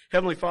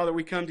 Heavenly Father,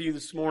 we come to you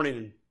this morning,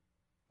 and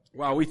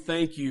wow, we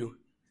thank you.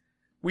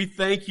 We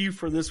thank you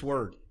for this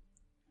word.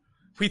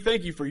 We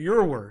thank you for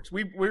your words.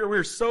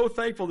 We're so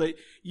thankful that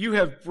you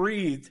have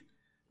breathed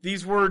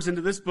these words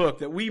into this book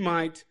that we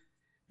might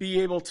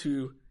be able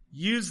to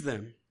use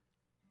them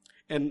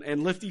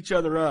and lift each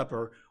other up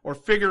or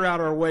figure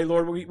out our way.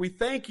 Lord, we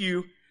thank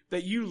you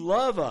that you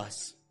love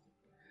us.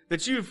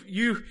 That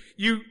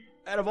you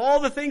out of all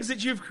the things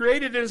that you've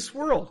created in this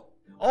world,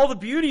 all the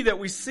beauty that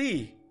we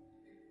see,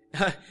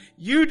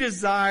 you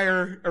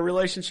desire a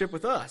relationship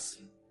with us.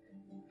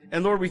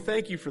 And Lord, we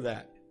thank you for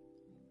that.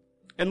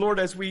 And Lord,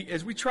 as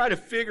we try to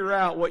figure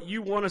out what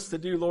you want us to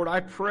do, Lord, I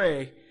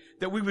pray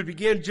that we would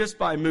begin just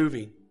by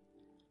moving.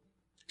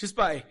 Just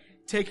by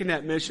taking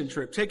that mission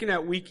trip, taking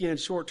that weekend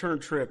short-term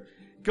trip,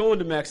 going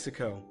to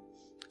Mexico,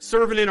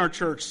 serving in our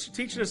church,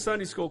 teaching a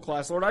Sunday school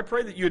class. Lord, I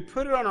pray that you would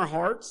put it on our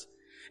hearts,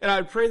 and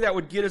I pray that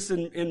would get us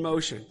in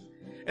motion.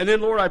 And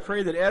then, Lord, I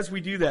pray that as we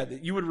do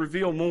that you would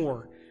reveal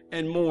more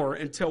and more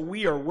until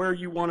we are where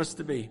you want us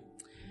to be.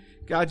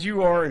 God,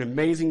 you are an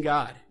amazing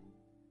God,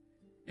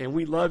 and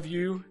we love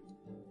you,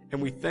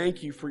 and we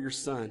thank you for your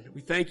Son.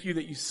 We thank you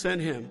that you sent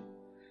him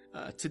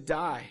to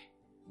die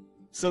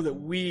so that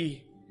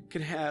we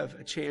can have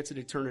a chance at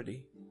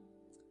eternity.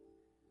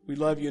 We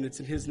love you, and it's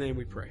in his name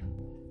we pray.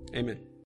 Amen.